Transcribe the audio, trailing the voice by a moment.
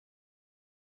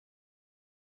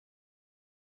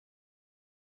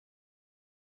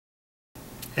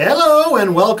Hello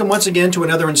and welcome once again to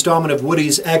another installment of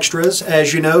Woody's Extras.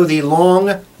 As you know, the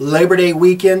long Labor Day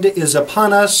weekend is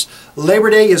upon us. Labor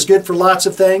Day is good for lots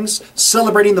of things,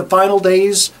 celebrating the final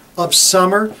days of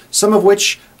summer, some of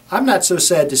which I'm not so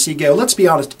sad to see go. Let's be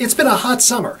honest, it's been a hot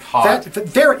summer. Hot.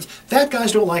 Fat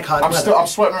guys don't like hot weather. I'm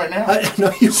sweating right now.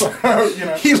 No,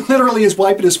 you He literally is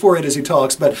wiping his forehead as he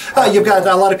talks. But you've got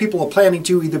a lot of people are planning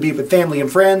to either be with family and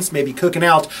friends, maybe cooking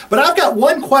out. But I've got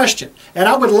one question, and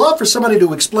I would love for somebody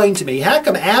to explain to me. How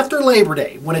come after Labor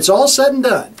Day, when it's all said and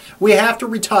done, we have to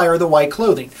retire the white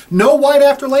clothing? No white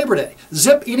after Labor Day.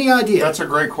 Zip, any idea? That's a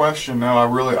great question. No,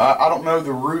 I don't know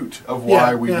the root of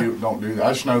why we don't do that.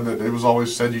 I just know that it was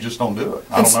always said you just don't do it.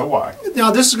 I don't know why. Now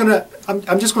this is gonna.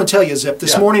 I'm just going to tell you, Zip.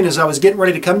 This morning, as I was getting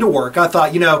ready to come to work, I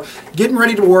thought, getting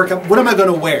ready to work. What am I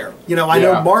going to wear? I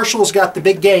know Marshall's got the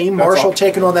big game. Marshall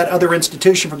taking on that other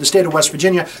institution from the state of West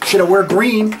Virginia. Should I wear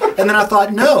green? And then I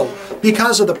thought, no,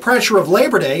 because of the pressure of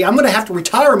Labor Day, I'm going to have to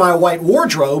retire my white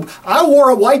wardrobe. I wore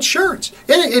a white shirt.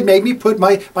 It made me put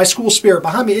my school spirit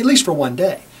behind me, at least for one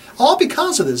day. All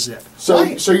because of this, Zip. So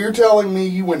you're telling me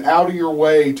you went out of your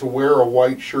way to wear a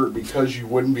white shirt because you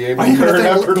wouldn't be able to wear it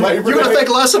after Labor Day? You want to think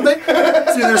less of me?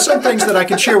 See, there's some things that I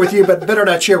can share with you, but better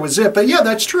not share with Zip. But yeah,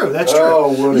 that's true. That's true.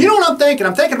 Oh, Woody. You know what I'm thinking?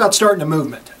 I'm thinking about starting a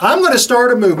movement. I'm going to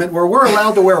start a movement where we're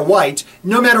allowed to wear white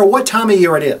no matter what time of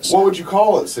year it is. What would you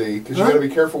call it, see? Because you got to be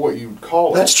careful what you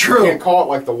call it. That's true. You can't call it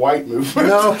like the white movement.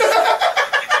 No.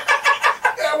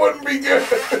 That wouldn't be good.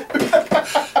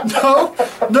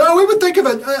 No, we would think of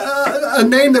a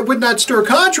name that would not stir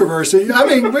controversy. I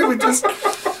mean, we would just...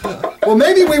 Well,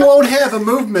 maybe we won't have a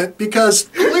movement because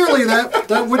clearly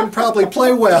that wouldn't probably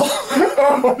play well.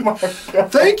 Oh, my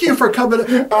God. Thank you for coming. If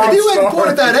you hadn't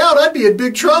pointed that out, I'd be in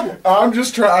big trouble. I'm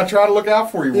just I try to look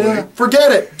out for you, Woody. Yeah,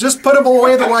 forget it. Just put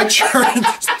away the white shirt.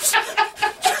 Just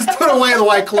put away the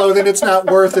white clothing. It's not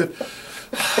worth it.